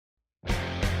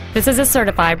This is a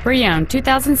certified pre-owned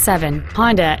 2007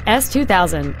 Honda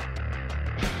S2000.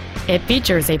 It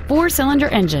features a 4-cylinder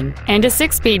engine and a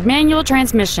 6-speed manual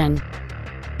transmission.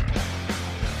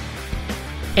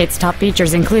 Its top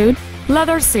features include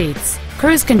leather seats,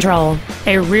 cruise control,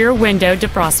 a rear window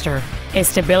defroster, a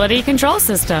stability control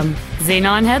system,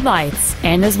 xenon headlights,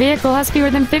 and this vehicle has fewer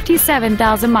than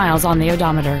 57,000 miles on the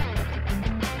odometer.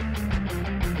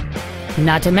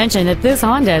 Not to mention that this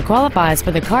Honda qualifies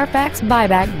for the Carfax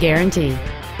buyback guarantee.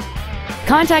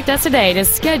 Contact us today to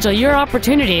schedule your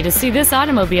opportunity to see this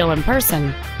automobile in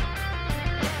person.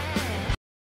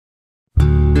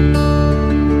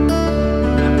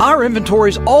 Our inventory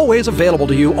is always available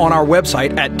to you on our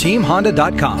website at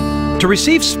teamhonda.com. To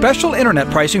receive special internet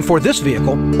pricing for this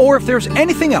vehicle, or if there's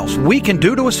anything else we can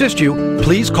do to assist you,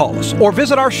 please call us or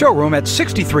visit our showroom at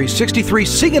 6363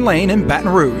 Siegen Lane in Baton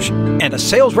Rouge, and a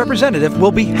sales representative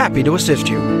will be happy to assist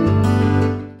you.